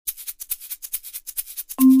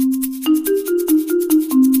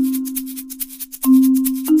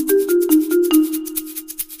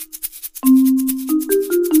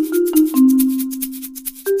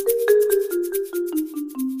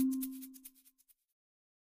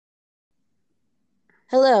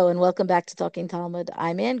Hello and welcome back to Talking Talmud.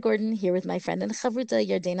 I'm Ann Gordon here with my friend and chavruta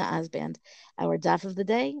Yardena Asband. Our daf of the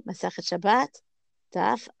day, Masachet Shabbat,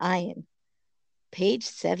 daf Ayin, page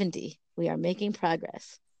 70. We are making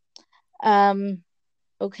progress.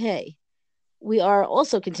 Okay. We are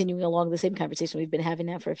also continuing along the same conversation we've been having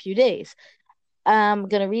now for a few days. I'm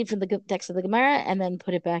going to read from the text of the Gemara and then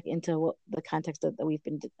put it back into the context that we've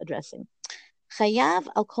been addressing. Chayav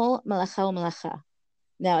al kol malacha malacha.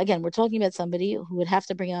 Now, again, we're talking about somebody who would have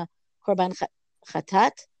to bring a korban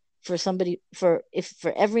chatat for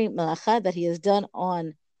every malacha that he has done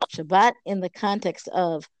on Shabbat in the context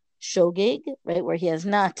of shogeg, right, where he has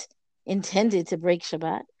not intended to break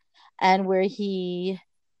Shabbat, and where he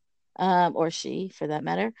or she, for that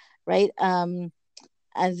matter, right,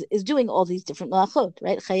 as is doing all these different malachot,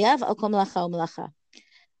 right? Chayav al kol malacha malacha.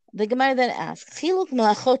 The Gemara then asks, Chiluk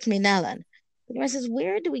malachot minalan. The Gemara says,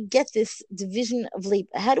 where do we get this division of labor?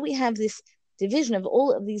 How do we have this division of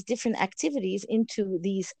all of these different activities into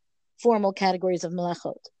these formal categories of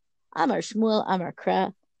malachot? Amar Shmuel, Amar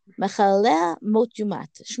Kra, Mechalea Mot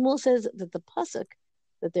Yumat. Shmuel says that the pasuk,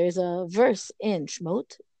 that there's a verse in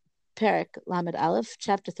Shmot, Perek Lamed Aleph,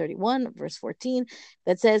 chapter 31, verse 14,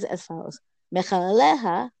 that says as follows: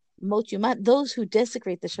 Mechaleha Mot Yumat. Those who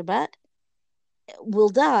desecrate the Shabbat will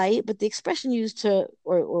die, but the expression used to,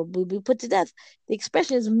 or will be put to death, the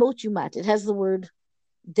expression is mot yumat. It has the word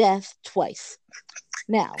death twice.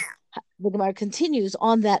 Now, the Gemara continues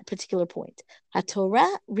on that particular point.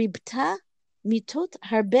 HaTorah ribta mitot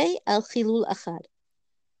harbe al chilul achad.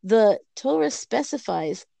 The Torah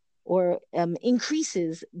specifies or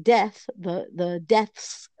increases death, the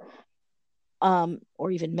deaths,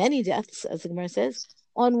 or even many deaths, as the Gemara says,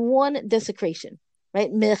 on one desecration,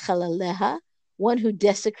 right? Mechalaleha, one who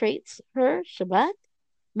desecrates her Shabbat.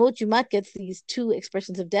 Mot Yumat gets these two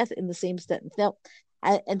expressions of death in the same sentence. Now,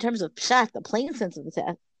 in terms of pshat, the plain sense of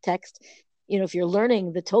the text, if you're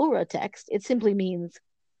learning the Torah text, it simply means,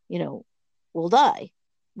 will die,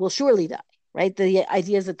 will surely die, right? The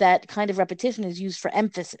idea is that kind of repetition is used for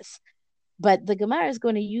emphasis. But the Gemara is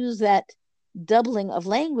going to use that doubling of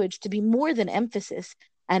language to be more than emphasis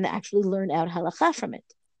and actually learn out halacha from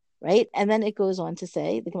it. Right? And then the Gemara goes on to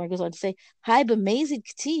say, Hai b'mezid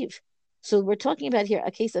k'tiv. So we're talking about here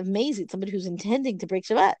a case of mezid, somebody who's intending to break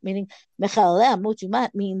Shabbat, meaning mechaleh mot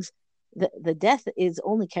yumat means the death is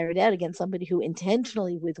only carried out against somebody who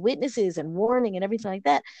intentionally, with witnesses and warning and everything like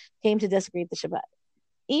that, came to desecrate the Shabbat.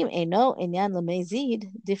 Im eno inyan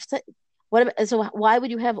lemezid difta. So why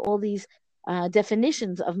would you have all these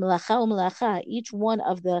definitions of melacha umelacha, each one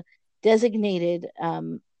of the designated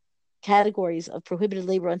categories of prohibited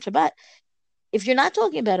labor on Shabbat? If you're not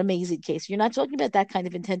talking about a mazid case, you're not talking about that kind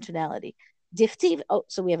of intentionality. Dichtiv.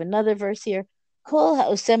 So we have another verse here. Kol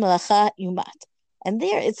ha'oseh melacha yumat. And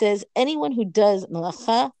there it says anyone who does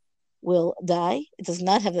melacha will die. It does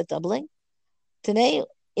not have that doubling. Tanei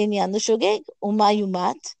inyan l'shogeg uma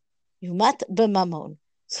yumat b'mamon.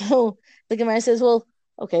 So the Gemara says, well,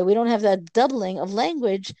 okay, we don't have that doubling of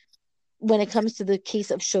language when it comes to the case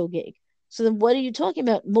of shogeg. So then what are you talking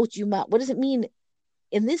about, mot yumat? What does it mean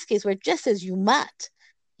in this case where it just says yumat?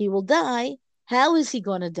 He will die. How is he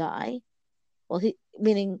going to die? Well,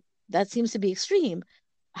 meaning that seems to be extreme.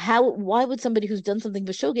 Why would somebody who's done something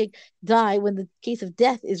b'shogeg die when the case of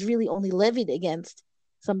death is really only levied against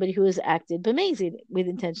somebody who has acted b'mezid with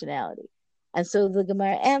intentionality? And so the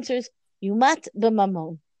Gemara answers, yumat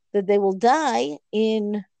b'mamon, that they will die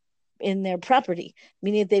in their property,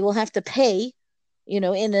 meaning they will have to pay, in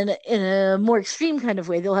a more extreme kind of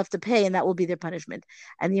way. They'll have to pay, and that will be their punishment.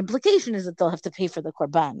 And the implication is that they'll have to pay for the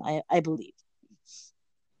korban, I believe.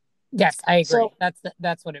 Yes, I agree. So,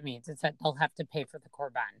 that's what it means. It's that they'll have to pay for the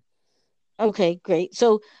korban. Okay, great.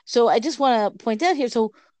 So I just want to point out here,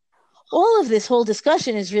 so all of this whole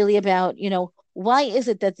discussion is really about, why is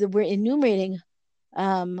it that we're enumerating,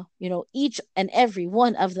 each and every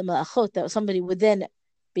one of the malachot that somebody would then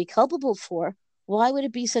be culpable for? Why would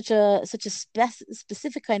it be such a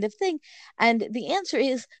specific kind of thing? And the answer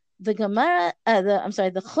is the Gemara,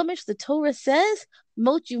 the Chumash, the Torah says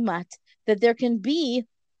mot yumat, that there can be,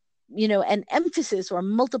 an emphasis or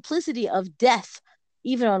multiplicity of death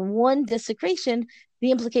even on one desecration.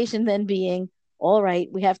 The implication then being, all right,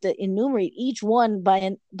 we have to enumerate each one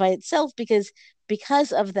by itself because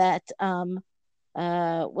of that.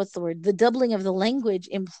 What's the word? The doubling of the language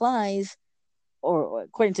implies, or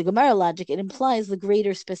according to Gemara logic, it implies the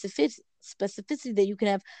greater specificity that you can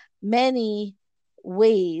have many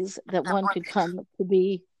ways that one could come to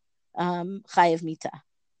be chayav mita,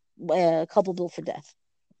 culpable for death.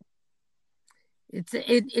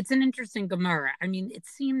 It's an interesting Gemara. I mean, it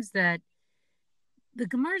seems that the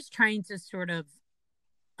Gemara is trying to sort of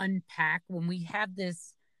unpack when we have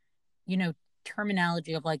this,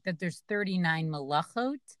 terminology of like that there's 39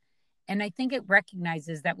 malachot. And I think it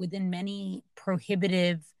recognizes that within many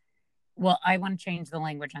prohibitive, well, I want to change the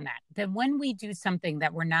language on that when we do something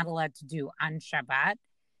that we're not allowed to do on Shabbat,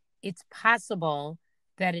 it's possible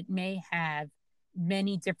that it may have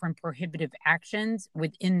many different prohibitive actions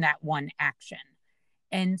within that one action.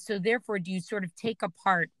 And so therefore, do you sort of take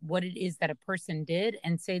apart what it is that a person did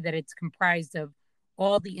and say that it's comprised of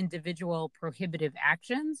all the individual prohibitive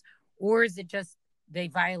actions, or is it just they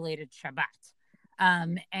violated Shabbat?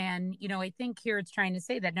 And, I think here it's trying to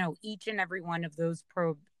say that no, each and every one of those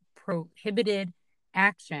prohibited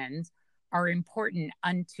actions are important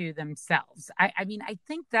unto themselves. I mean, I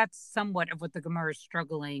think that's somewhat of what the Gemara is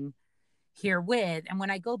struggling here with. And when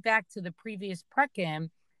I go back to the previous prakim,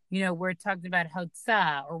 where it talked about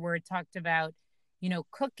hotzah or where it talked about,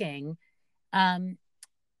 cooking,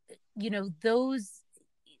 those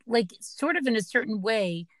like sort of in a certain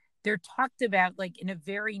way, they're talked about like in a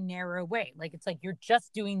very narrow way. Like it's like you're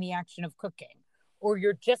just doing the action of cooking or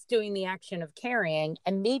you're just doing the action of carrying.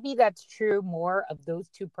 And maybe that's true more of those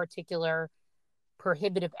two particular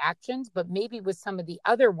prohibitive actions, but maybe with some of the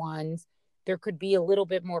other ones, there could be a little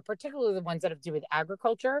bit more, particularly the ones that have to do with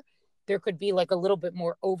agriculture, there could be like a little bit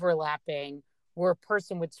more overlapping where a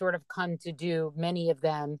person would sort of come to do many of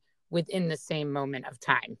them within the same moment of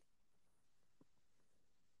time.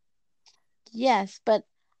 Yes, but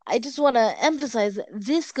I just want to emphasize that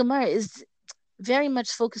this Gemara is very much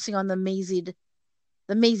focusing on the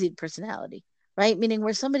Mazid personality, right? Meaning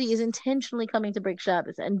where somebody is intentionally coming to break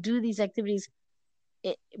Shabbos and do these activities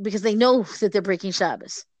because they know that they're breaking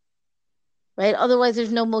Shabbos, right? Otherwise,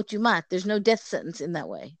 there's no motumat, there's no death sentence in that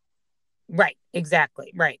way. Right,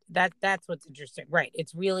 exactly, right. That's what's interesting, right?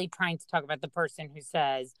 It's really trying to talk about the person who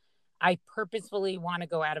says, I purposefully want to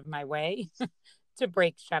go out of my way to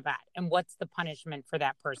break Shabbat, and what's the punishment for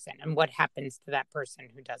that person, and what happens to that person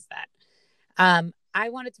who does that. I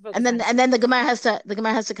wanted to focus and then the Gemara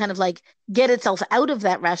has to kind of like get itself out of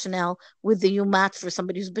that rationale with the yumat for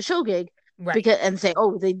somebody who's b'shogeg, right? Because and say,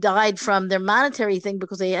 oh, they died from their monetary thing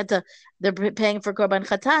because they're paying for korban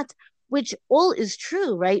chatat, which all is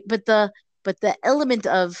true, right? But the element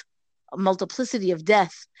of multiplicity of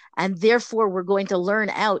death, and therefore we're going to learn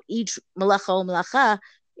out each malacha o malacha.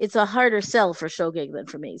 It's a harder sell for shogeg than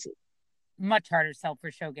for mazid. Much harder sell for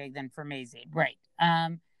shogeg than for mazid, right?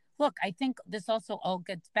 Look, I think this also all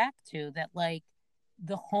gets back to that, like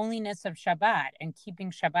the holiness of Shabbat and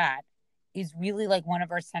keeping Shabbat is really like one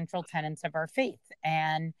of our central tenets of our faith.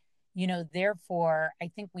 And, therefore,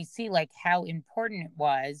 I think we see like how important it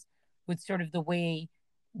was with sort of the way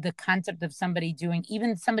the concept of somebody doing,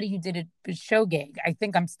 even somebody who did a shogeg. I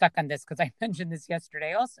think I'm stuck on this because I mentioned this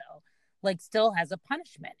yesterday also, like still has a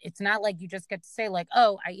punishment. It's not like you just get to say like,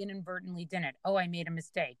 oh, I inadvertently did it. Oh, I made a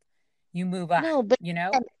mistake. You move on. No, but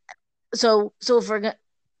so if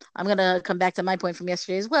I'm gonna come back to my point from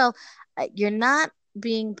yesterday as well. You're not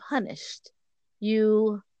being punished.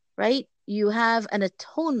 You have an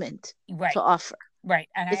atonement to offer. Right,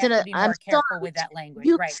 and I have to be more careful with that language.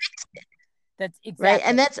 Right, that's exactly right,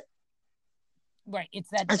 and that's right. It's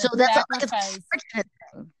that. So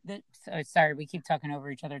that's sorry, we keep talking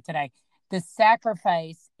over each other today. The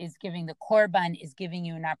sacrifice is giving the korban is giving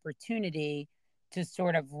you an opportunity to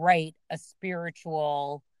sort of right a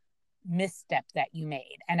spiritual misstep that you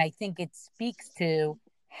made. And I think it speaks to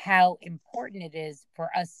how important it is for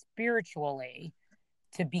us spiritually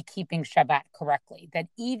to be keeping Shabbat correctly. That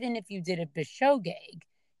even if you did a b'shogeg,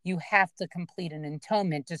 you have to complete an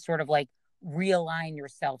atonement to sort of like realign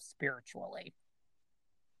yourself spiritually.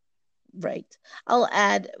 Right. I'll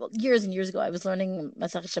add, years and years ago, I was learning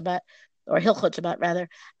Masach Shabbat, or Hilchot Shabbat rather,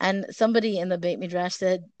 and somebody in the Beit Midrash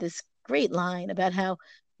said this great line about how,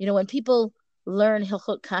 when people learn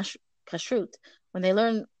Hilchot Kashrut, when they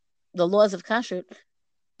learn the laws of Kashrut,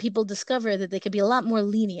 people discover that they can be a lot more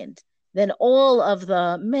lenient than all of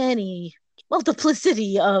the many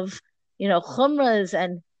multiplicity of, chumras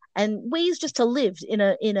and ways just to live in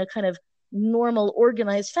a kind of normal,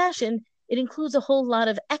 organized fashion. It includes a whole lot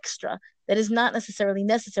of extra that is not necessarily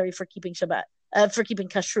necessary for keeping Shabbat, for keeping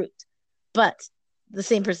Kashrut. But the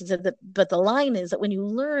same person said that, but the line is that when you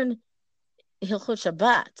learn Hilchot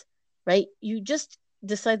Shabbat, right, you just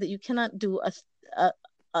decide that you cannot do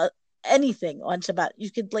anything on Shabbat.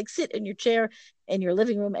 You could like sit in your chair in your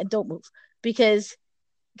living room and don't move because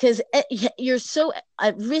you're so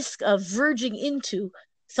at risk of verging into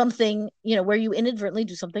something, where you inadvertently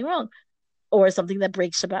do something wrong or something that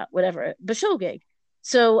breaks Shabbat, whatever, b'shogeg.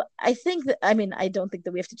 So I think that, I don't think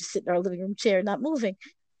that we have to just sit in our living room chair not moving,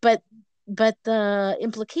 but but the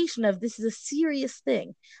implication of this is a serious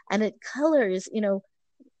thing, and it colors,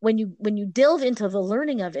 when you delve into the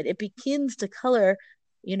learning of it, it begins to color,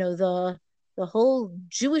 the whole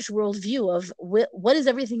Jewish worldview of what is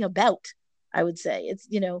everything about. I would say it's,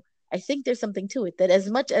 I think there's something to it, that as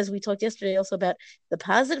much as we talked yesterday also about the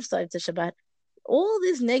positive side to Shabbat, all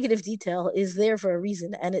this negative detail is there for a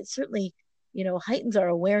reason, and it certainly, heightens our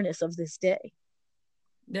awareness of this day.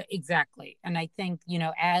 Exactly. And I think,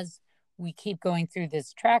 as we keep going through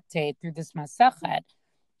this tractate, through this Masachet,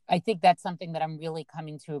 I think that's something that I'm really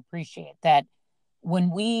coming to appreciate, that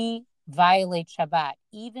when we violate Shabbat,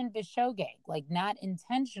 even b'shogeg, like not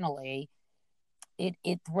intentionally,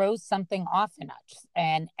 it throws something off in us,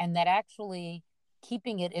 and that actually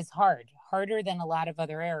keeping it is harder than a lot of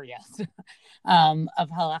other areas of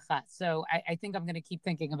halacha. So I think I'm going to keep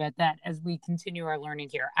thinking about that as we continue our learning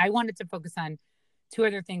here. I wanted to focus on two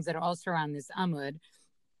other things that are also on this Amud.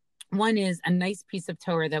 One is a nice piece of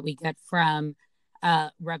Torah that we get from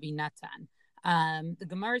Rabbi Natan. The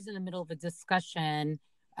Gemara is in the middle of a discussion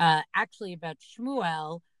actually about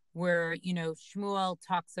Shmuel, where, Shmuel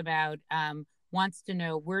talks about, wants to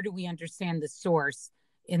know, where do we understand the source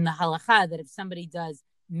in the halacha that if somebody does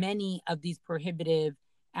many of these prohibitive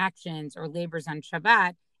actions or labors on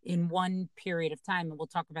Shabbat in one period of time, and we'll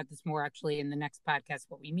talk about this more actually in the next podcast,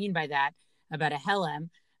 what we mean by that, about a helem,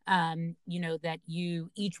 that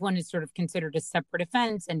each one is sort of considered a separate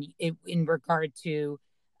offense, and in regard to,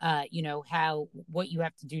 what you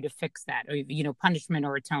have to do to fix that, or, punishment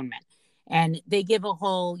or atonement. And they give a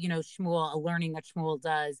whole, Shmuel, a learning that Shmuel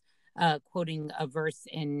does, quoting a verse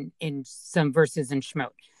in some verses in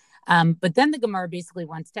Shemot. But then the Gemara basically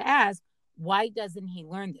wants to ask, why doesn't he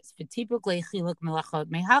learn this?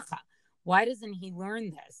 Why doesn't he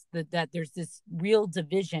learn this? That there's this real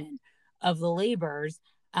division of the labors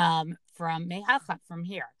from Mehacha, from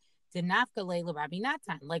here. Denafka leila Rabbi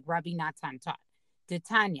Natan, like Rabbi Natan taught.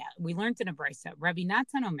 Detanya, we learned in a brisa, Rabbi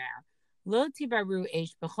Natan Omer, Lo tibaru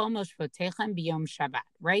eish b'chol moshvotechem b'yom Shabbat,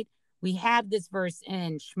 right? We have this verse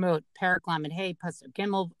in Shemot, Perek Lamed Hey, Pasuk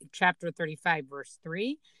Gimel, chapter 35, verse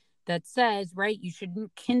 3, that says, right, you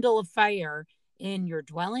shouldn't kindle a fire in your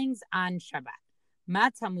dwellings on Shabbat. Ma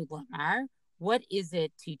tamud lamar, what is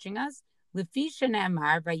it teaching us? Lefi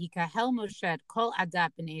shene'amar vayikahel Moshe kol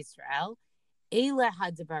adat b'nei Israel, eile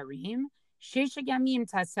hadvarim, shesh yamim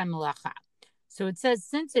taseh melacha. So it says,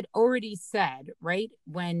 since it already said, right,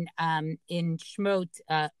 when in Shemot,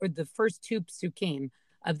 or the first two psukim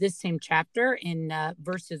of this same chapter, in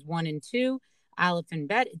verses 1 and 2, Aleph and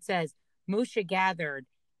Bet, it says, Moshe gathered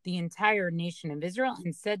the entire nation of Israel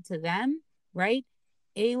and said to them, right,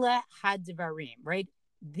 Eila hadvarim, right,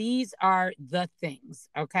 these are the things,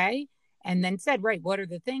 okay? And then said, right, what are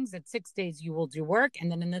the things? That 6 days you will do work. And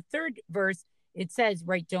then in the third verse, it says,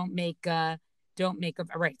 right, don't make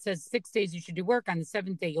right, it says 6 days you should do work. On the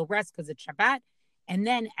seventh day, you'll rest because it's Shabbat. And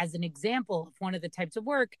then as an example of one of the types of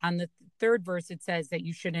work, on the third verse, it says that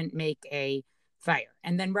you shouldn't make a fire.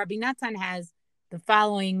 And then Rabbi Natan has the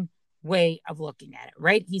following way of looking at it,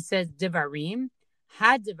 right? He says, Divarim,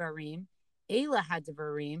 Hadivarim, Eila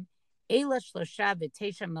Hadivarim, Eila Shlosha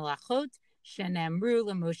V'Tesha Melachot, Shenemru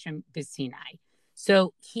L'Moshe B'Sinai.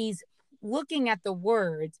 So he's looking at the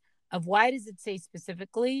words of, why does it say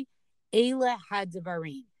specifically, Eila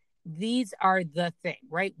Hadivarim? These are the thing,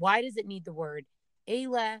 right? Why does it need the word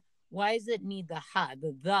Eila? Why does it need the ha,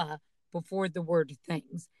 the before the word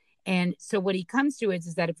things? And so what he comes to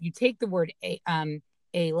is that if you take the word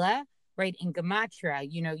Eila, right, in Gematria,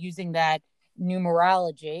 using that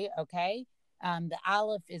numerology, okay, the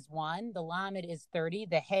Aleph is 1, the Lamed is 30,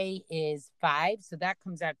 the Hey is 5, so that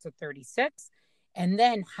comes out to 36. And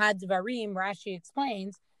then Hadvarim, Rashi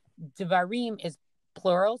explains, Dvarim is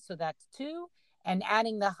plural, so that's 2. And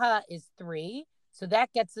adding the ha is 3. So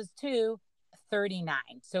that gets us to 39.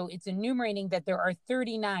 So it's enumerating that there are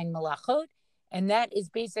 39 malachot, and that is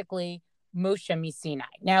basically Moshe Misinai.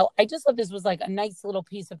 Now, I just thought this was like a nice little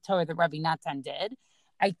piece of Torah that Rabbi Natan did.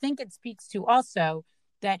 I think it speaks to also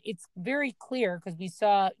that it's very clear, because we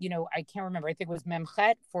saw, I can't remember, I think it was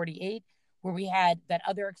Memchet 48, where we had that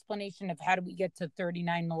other explanation of how do we get to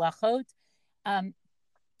 39 malachot.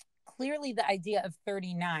 Clearly, the idea of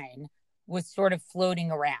 39 was sort of floating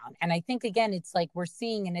around. And I think, again, it's like we're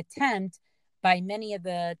seeing an attempt by many of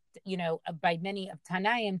the, by many of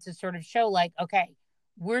Tanaim to sort of show like, okay,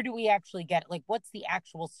 where do we actually get it? Like, what's the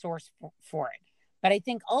actual source for it? But I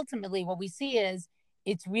think ultimately what we see is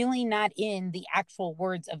it's really not in the actual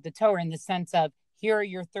words of the Torah, in the sense of, here are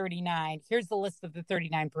your 39, here's the list of the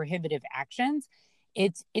 39 prohibitive actions.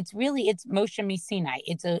 It's Moshe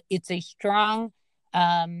Misinai. It's a strong,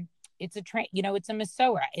 it's a it's a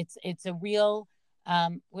Masorah. It's a real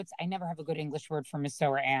I never have a good English word for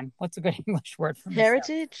Masorah, Anne. What's a good English word for Masorah?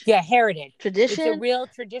 Heritage? Yeah, heritage. Tradition? It's a real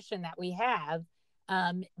tradition that we have,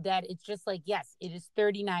 that it's just like, yes, it is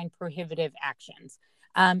 39 prohibitive actions.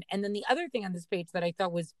 And then the other thing on this page that I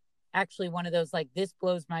thought was actually one of those, like, this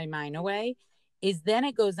blows my mind away, is then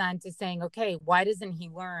it goes on to saying, okay, why doesn't he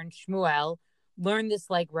Shmuel learn this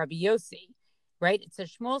like Rabbi Yossi, right? It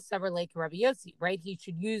says Shmuel Sever like Rabbi Yossi, right? He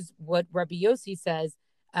should use what Rabbi Yossi says.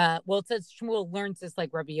 It says Shmuel learns this like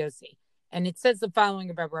Rabbi Yossi. And it says the following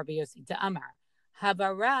about Rabbi Yossi, to Amar,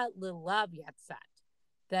 Havara lilav yatzat,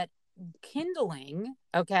 that kindling,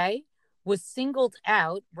 okay, was singled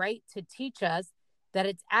out, right, to teach us that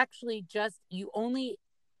it's actually just, you only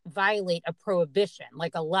violate a prohibition,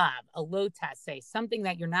 like a lav, a lotase, something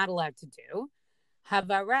that you're not allowed to do.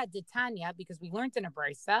 Havara detanya, because we learned in a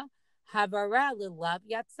brisa, Havara lilav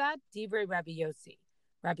yatzat, divrei Rabbi Yossi.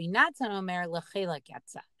 Rabbi Natan omer lechelak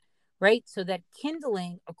yatzat, right? So that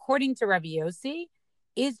kindling, according to Rabbi Yossi,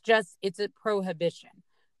 is just, it's a prohibition.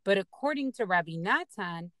 But according to Rabbi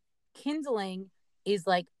Natan, kindling is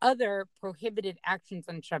like other prohibited actions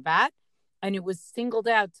on Shabbat, and it was singled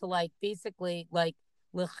out to like basically like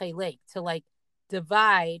lechelek, to like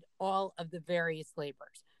divide all of the various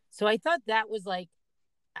labors. So I thought that was like,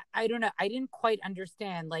 I don't know, I didn't quite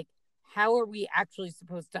understand, like, how are we actually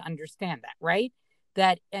supposed to understand that, right?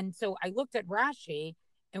 That, and so I looked at Rashi,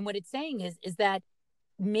 and what it's saying is that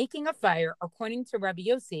making a fire, according to Rabbi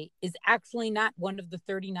Yossi, is actually not one of the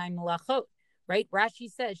 39 malachot, right? Rashi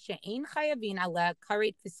says, she'ein chayavin ala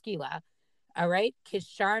karet v'skila, all right,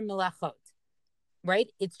 kishar malachot, right?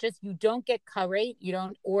 It's just, you don't get karet, you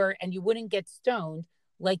don't, and you wouldn't get stoned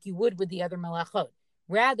like you would with the other malachot.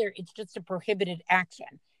 Rather, it's just a prohibited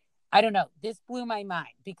action. I don't know. This blew my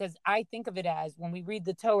mind, because I think of it as, when we read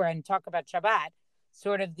the Torah and talk about Shabbat,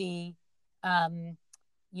 sort of the,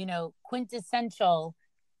 quintessential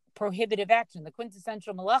prohibitive action. The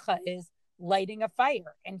quintessential malacha is lighting a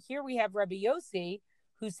fire. And here we have Rabbi Yossi,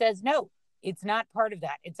 who says, no, it's not part of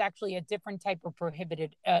that. It's actually a different type of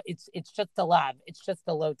prohibited. It's just a lav. It's just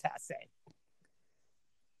a lo taseh.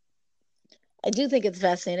 I do think it's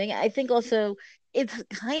fascinating. I think also it's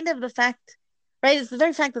kind of the fact, right? It's the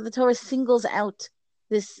very fact that the Torah singles out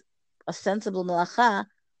this ostensible malacha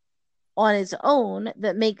on its own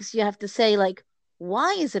that makes you have to say, like,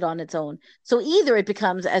 why is it on its own? So either it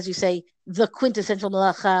becomes, as you say, the quintessential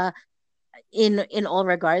malacha in all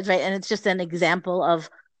regards, right? And it's just an example of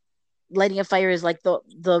lighting a fire is like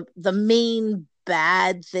the main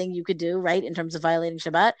bad thing you could do, right, in terms of violating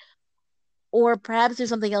Shabbat. Or perhaps there's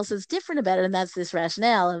something else that's different about it, and that's this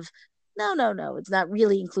rationale of no, it's not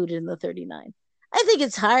really included in the 39. I think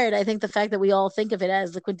it's hard. I think the fact that we all think of it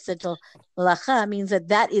as the quintessential malacha means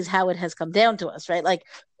that is how it has come down to us, right? Like,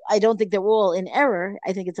 I don't think that we're all in error.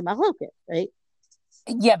 I think it's a machloket, right?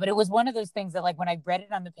 Yeah, but it was one of those things that, like, when I read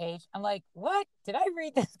it on the page, I'm like, what? Did I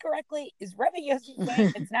read this correctly? Is Rabbi Yossi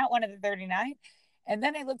saying it's not one of the 39? And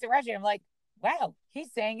then I looked at Rashi, and I'm like, wow,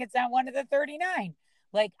 he's saying it's not one of the 39.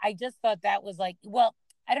 Like, I just thought that was like, well,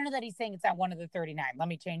 I don't know that he's saying it's not one of the 39. Let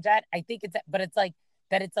me change that. I think but it's like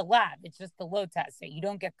that it's a lav. It's just the low test. So you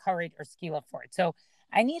don't get karet or skila for it. So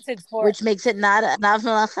I need to explore. Which makes it not a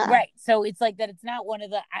malacha. Right. So it's like that it's not one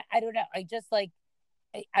of the, I don't know. I just like,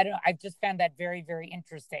 I don't know. I've just found that very, very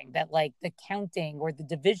interesting, that like the counting or the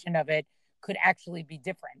division of it could actually be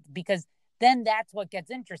different, because then that's what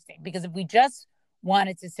gets interesting. Because if we just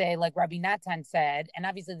wanted to say, like Rabbi Natan said, and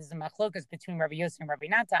obviously there's a machlokas between Rabbi Yossi and Rabbi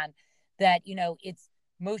Natan, that, it's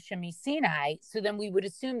Moshe Sinai. So then we would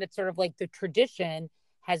assume that sort of like the tradition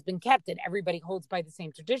has been kept and everybody holds by the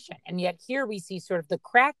same tradition. And yet here we see sort of the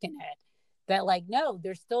crack in it, that like, no,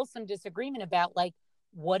 there's still some disagreement about like,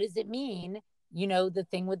 what does it mean? The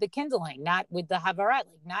thing with the kindling, not with the havarat.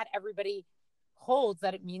 Like, not everybody holds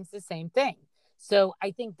that it means the same thing. So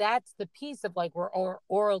I think that's the piece of like where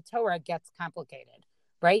oral Torah gets complicated,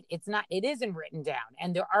 right? It isn't written down,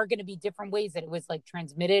 and there are going to be different ways that it was like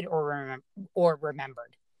transmitted or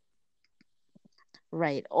remembered.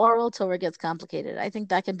 Right. Oral Torah gets complicated. I think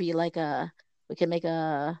that can be like we can make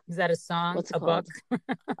a. Is that a song? What's it called?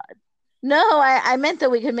 No, I meant that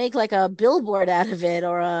we could make like a billboard out of it,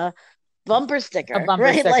 or a bumper sticker. A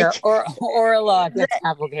bumper sticker, like, or a law gets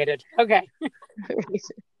complicated. Okay.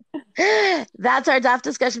 That's our DAF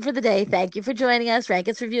discussion for the day. Thank you for joining us. Rank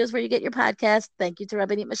Its Reviews where you get your podcast. Thank you to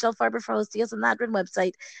Rabbanit Michelle Farber for hosting us on the Hadran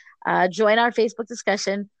website. Join our Facebook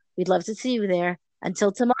discussion. We'd love to see you there.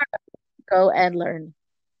 Until tomorrow, go and learn.